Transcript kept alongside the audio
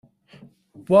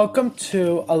Welcome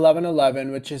to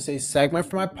 1111, which is a segment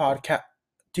for my podcast.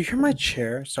 Do you hear my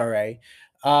chair? Sorry.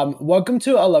 Welcome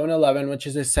to 1111, which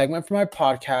is a segment for my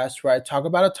podcast where I talk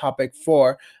about a topic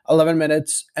for 11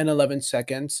 minutes and 11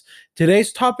 seconds.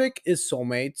 Today's topic is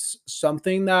soulmates,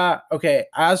 something that, okay,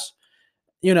 as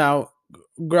you know,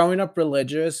 growing up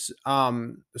religious,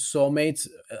 soulmates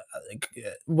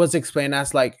was explained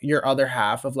as like your other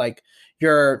half of like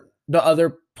the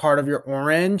other part of your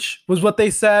orange was what they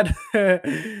said.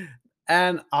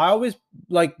 And I always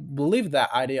like believed that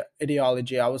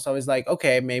ideology. I was always like,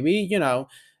 okay, maybe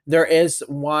there is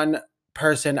one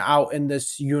person out in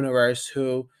this universe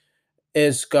who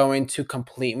is going to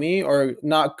complete me, or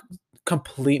not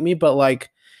complete me, but like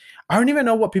I don't even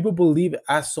know what people believe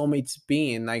as soulmates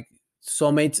being. Like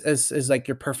soulmates is like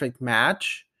your perfect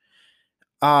match.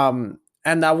 And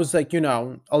that was like,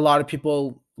 a lot of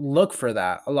people look for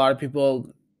that. A lot of people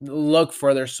look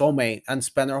for their soulmate and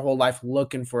spend their whole life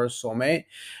looking for a soulmate.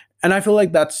 And I feel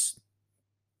like that's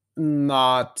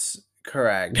not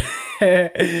correct.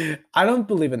 I don't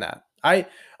believe in that.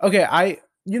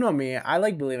 You know me, I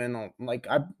like believing, like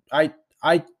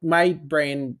my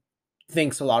brain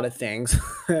thinks a lot of things.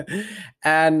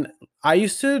 And I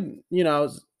used to,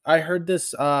 I heard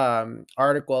this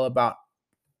article about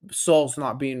souls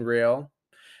not being real,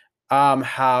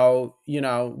 how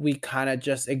we kind of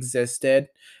just existed,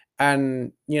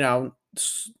 and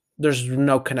there's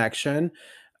no connection,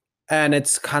 and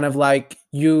it's kind of like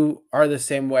you are the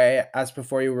same way as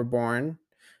before you were born,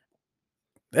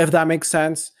 if that makes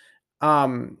sense.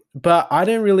 But I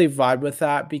didn't really vibe with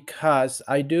that because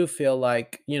I do feel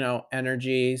like,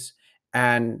 energies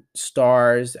and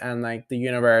stars and like the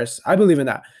universe, I believe in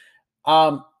that.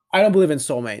 I don't believe in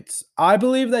soulmates. I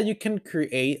believe that you can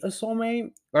create a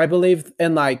soulmate. I believe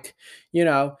in like, you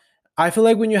know, I feel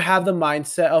like when you have the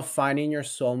mindset of finding your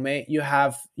soulmate, you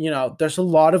have, there's a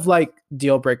lot of like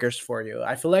deal breakers for you.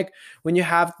 I feel like when you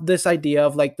have this idea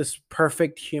of like this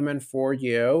perfect human for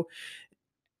you,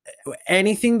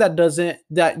 anything that doesn't,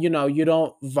 that you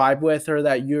don't vibe with, or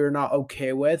that you're not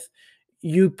okay with,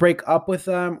 you break up with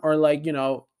them, or like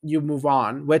you move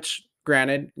on, which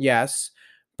granted, yes.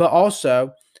 But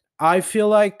also, I feel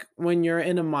like when you're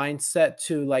in a mindset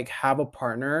to like have a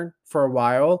partner for a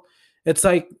while, it's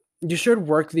like you should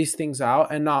work these things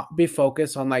out and not be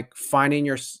focused on like finding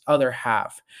your other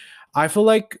half. I feel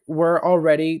like we're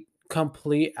already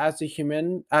complete as a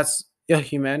human.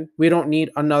 We don't need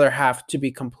another half to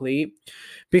be complete,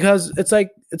 because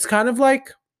it's kind of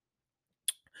like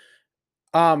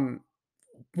um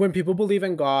when people believe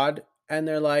in God and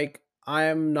they're like, I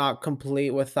am not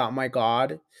complete without my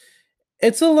God.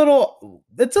 It's a little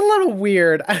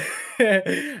weird.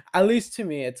 At least to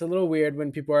me, it's a little weird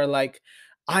when people are like,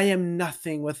 I am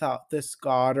nothing without this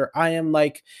God, or I am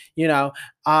like,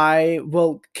 I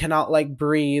will cannot like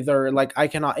breathe, or like I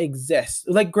cannot exist.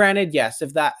 Like granted, yes,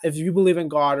 if you believe in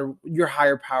God or your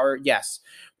higher power, yes.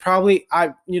 Probably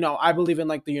I believe in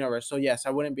like the universe. So yes,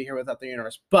 I wouldn't be here without the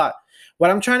universe. But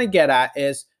what I'm trying to get at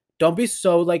is, don't be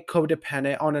so like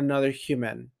codependent on another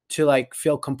human to like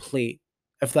feel complete.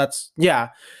 If that's, yeah,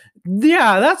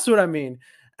 yeah, that's what I mean.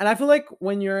 And I feel like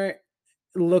when you're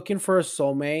looking for a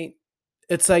soulmate,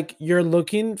 it's like you're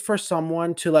looking for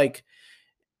someone to like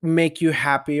make you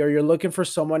happy, or you're looking for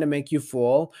someone to make you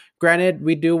full. Granted,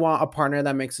 we do want a partner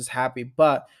that makes us happy,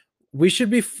 but we should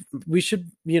be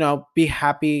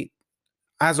happy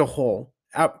as a whole,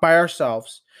 by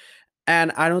ourselves.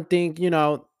 And I don't think,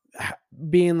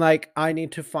 being like, I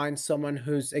need to find someone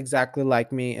who's exactly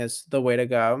like me is the way to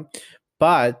go.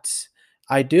 But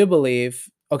I do believe,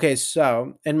 okay,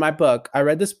 so in my book, I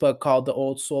read this book called The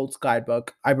Old Soul's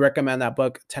Guidebook. I recommend that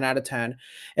book 10 out of 10.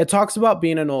 It talks about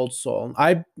being an old soul.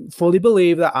 I fully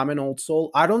believe that I'm an old soul.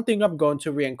 I don't think I'm going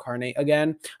to reincarnate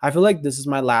again. I feel like this is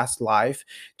my last life,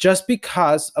 just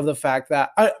because of the fact that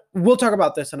we'll talk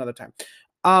about this another time.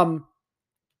 Um,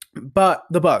 but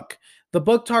the book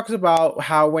talks about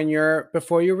how when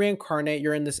before you reincarnate,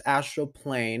 you're in this astral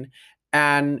plane,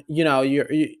 and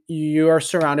you are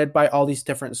surrounded by all these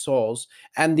different souls,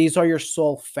 and these are your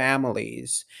soul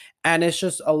families. And it's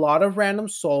just a lot of random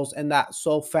souls in that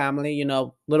soul family,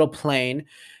 little plane,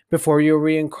 before you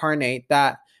reincarnate,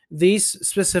 that these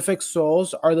specific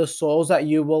souls are the souls that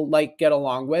you will like get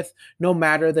along with, no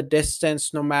matter the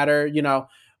distance, no matter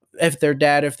if they're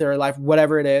dead, if they're alive,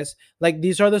 whatever it is. Like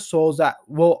these are the souls that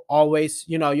will always,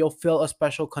 you'll feel a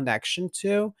special connection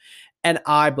to. And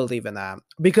I believe in that,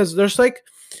 because there's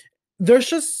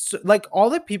just like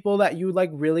all the people that you like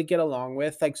really get along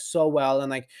with like so well, and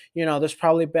like there's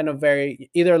probably been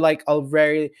either like a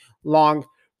very long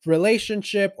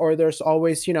relationship, or there's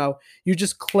always you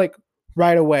just click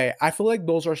right away. I feel like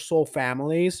those are soul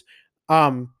families.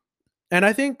 Um, and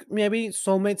I think maybe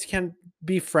soulmates can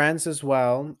be friends as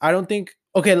well. I don't think.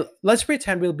 Okay, let's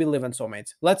pretend we believe in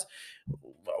soulmates.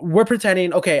 We're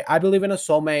pretending. Okay, I believe in a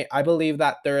soulmate. I believe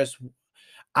that there is.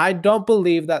 I don't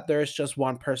believe that there is just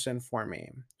one person for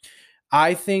me.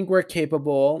 I think we're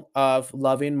capable of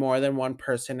loving more than one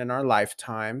person in our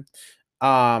lifetime.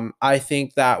 I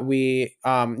think that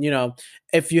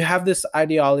if you have this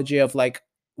ideology of like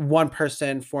one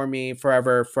person for me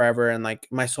forever, forever, and like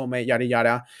my soulmate, yada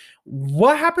yada,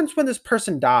 what happens when this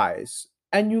person dies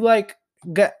and you like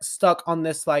get stuck on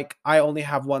this like I only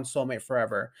have one soulmate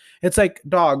forever? It's like,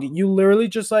 dog, you literally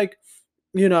just like,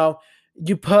 you know,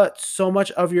 you put so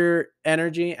much of your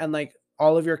energy and like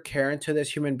all of your care into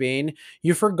this human being,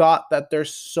 you forgot that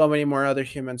there's so many more other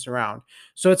humans around.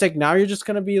 So it's like now you're just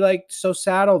gonna be like so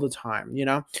sad all the time, you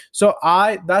know? So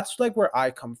that's like where I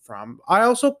come from. I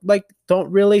also like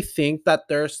don't really think that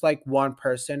there's like one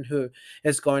person who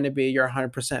is going to be your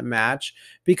 100% match,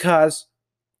 because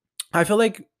I feel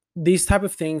like these type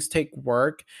of things take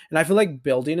work, and I feel like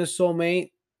building a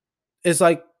soulmate is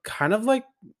like kind of like,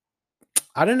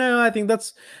 I don't know. I think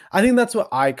that's what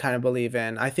I kind of believe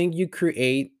in. I think you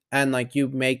create and like you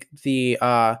make the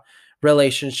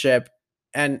relationship,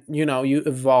 and you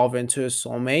evolve into a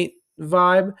soulmate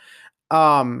vibe.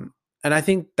 Um and I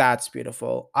think that's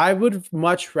beautiful. I would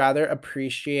much rather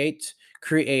appreciate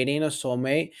creating a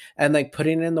soulmate and like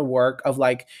putting in the work of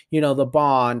like, the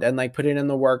bond, and like putting in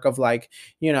the work of like,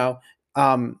 you know,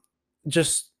 um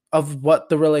just of what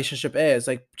the relationship is,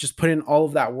 like just putting all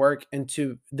of that work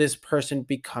into this person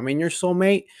becoming your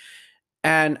soulmate.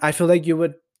 And I feel like you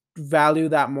would value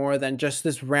that more than just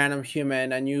this random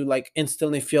human, and you like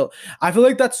instantly feel, I feel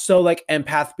like that's so like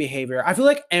empath behavior. I feel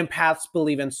like empaths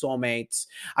believe in soulmates.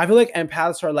 I feel like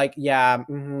empaths are like, yeah,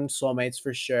 soulmates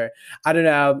for sure. I don't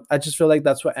know. I just feel like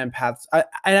that's what and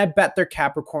I bet they're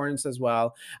Capricorns as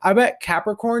well. I bet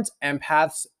Capricorns,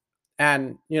 empaths,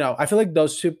 and I feel like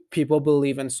those two people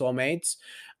believe in soulmates.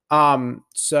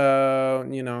 So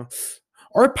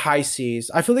or Pisces.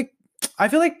 I feel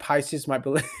like Pisces might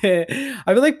believe. I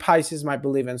feel like Pisces might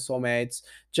believe in soulmates,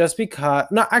 just because.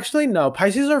 No, actually, no.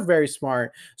 Pisces are very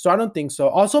smart, so I don't think so.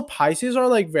 Also, Pisces are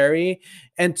like very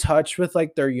in touch with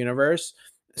like their universe.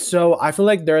 So I feel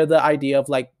like they're the idea of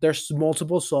like there's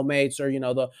multiple soulmates, or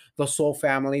the soul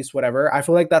families, whatever. I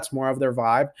feel like that's more of their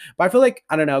vibe. But I feel like,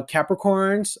 I don't know,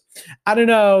 Capricorns. I don't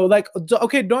know. Like,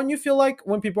 okay, don't you feel like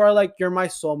when people are like, "You're my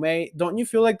soulmate," don't you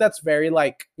feel like that's very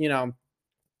like,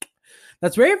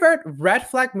 that's very, very red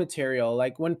flag material.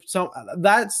 Like when some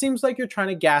that seems like you're trying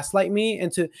to gaslight me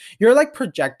into, you're like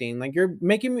projecting, like you're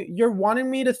wanting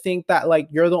me to think that like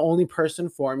you're the only person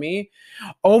for me.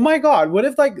 Oh my god, what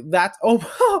if like that's oh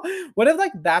what if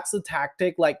like that's the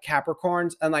tactic like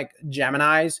Capricorns and like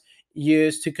Geminis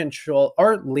use to control,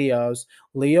 or Leos.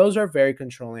 Leos are very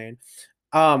controlling.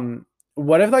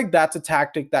 What if like that's a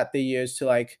tactic that they use to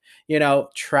like,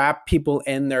 trap people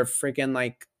in their freaking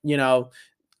like,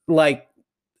 like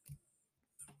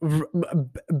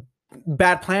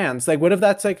bad plans. Like, what if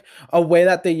that's like a way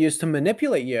that they use to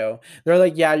manipulate you? They're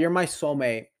like, yeah, you're my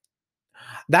soulmate.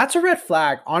 That's a red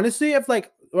flag. Honestly, if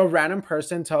like a random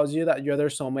person tells you that you're their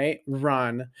soulmate,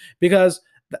 run. Because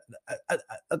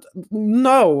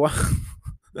no.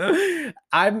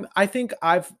 I think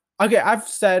I've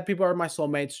said people are my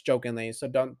soulmates jokingly, so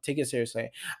don't take it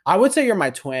seriously. I would say you're my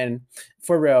twin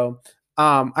for real.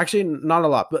 Actually not a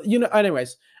lot, but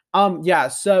anyways. Yeah,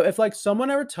 so if like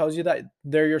someone ever tells you that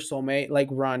they're your soulmate, like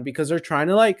run, because they're trying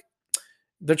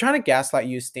to gaslight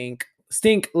you.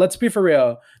 Stink, let's be for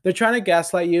real. They're trying to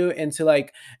gaslight you into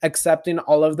like accepting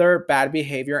all of their bad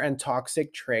behavior and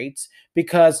toxic traits,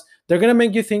 because they're going to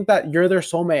make you think that you're their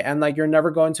soulmate, and like you're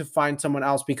never going to find someone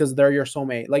else because they're your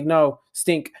soulmate. Like, no,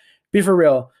 stink, be for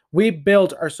real. We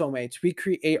build our soulmates, we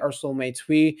create our soulmates,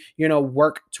 we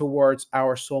work towards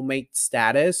our soulmate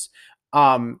status.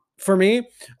 For me,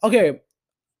 okay,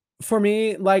 for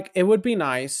me, like it would be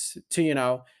nice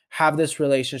to, have this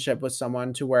relationship with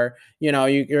someone to where,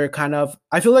 you're kind of,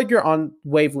 I feel like you're on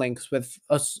wavelengths with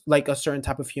like a certain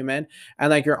type of human, and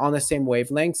like you're on the same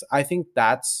wavelengths. I think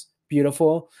that's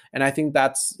beautiful. And I think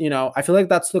that's, I feel like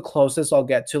that's the closest I'll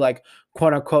get to like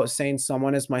quote unquote saying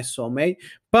someone is my soulmate.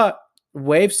 But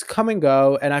waves come and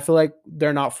go, and I feel like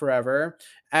they're not forever.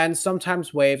 And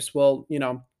sometimes waves will,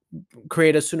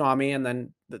 create a tsunami, and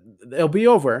then it'll be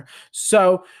over.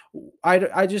 So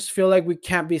I just feel like we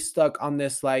can't be stuck on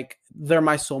this like they're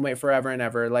my soulmate forever and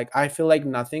ever. Like I feel like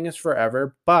nothing is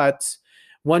forever, but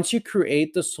once you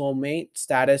create the soulmate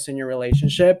status in your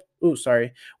relationship,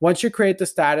 once you create the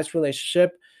status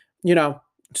relationship, you know,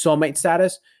 soulmate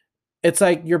status, it's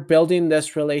like you're building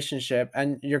this relationship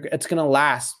and it's going to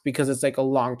last because it's like a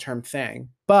long-term thing.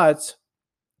 But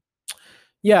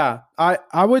yeah,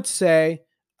 I would say,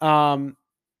 um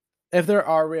if there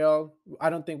are real, I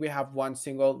don't think we have one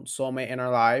single soulmate in our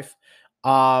life.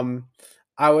 Um,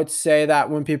 I would say that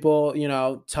when people,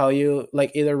 tell you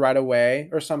like either right away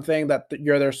or something that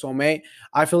you're their soulmate,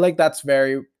 I feel like that's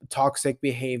very toxic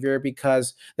behavior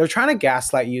because they're trying to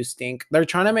gaslight you, stink. They're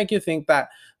trying to make you think that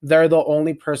they're the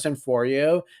only person for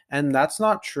you, and that's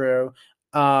not true.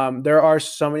 There are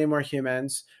so many more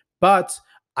humans, but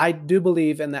I do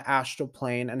believe in the astral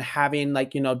plane and having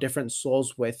like, different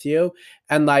souls with you,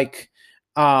 and like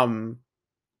um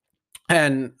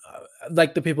and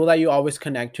like the people that you always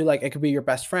connect to, like it could be your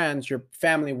best friends, your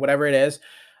family, whatever it is,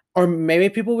 or maybe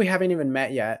people we haven't even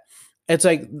met yet. It's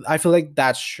like I feel like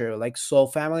that's true, like soul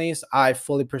families. I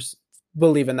fully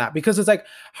believe in that because it's like,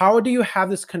 how do you have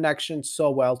this connection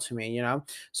so well to me,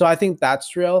 so I think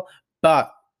that's real. But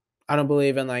I don't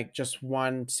believe in like just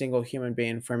one single human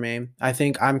being for me. I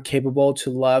think I'm capable to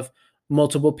love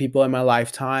multiple people in my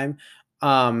lifetime.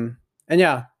 And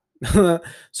yeah.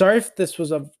 Sorry if this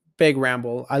was a big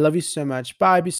ramble. I love you so much. Bye. Be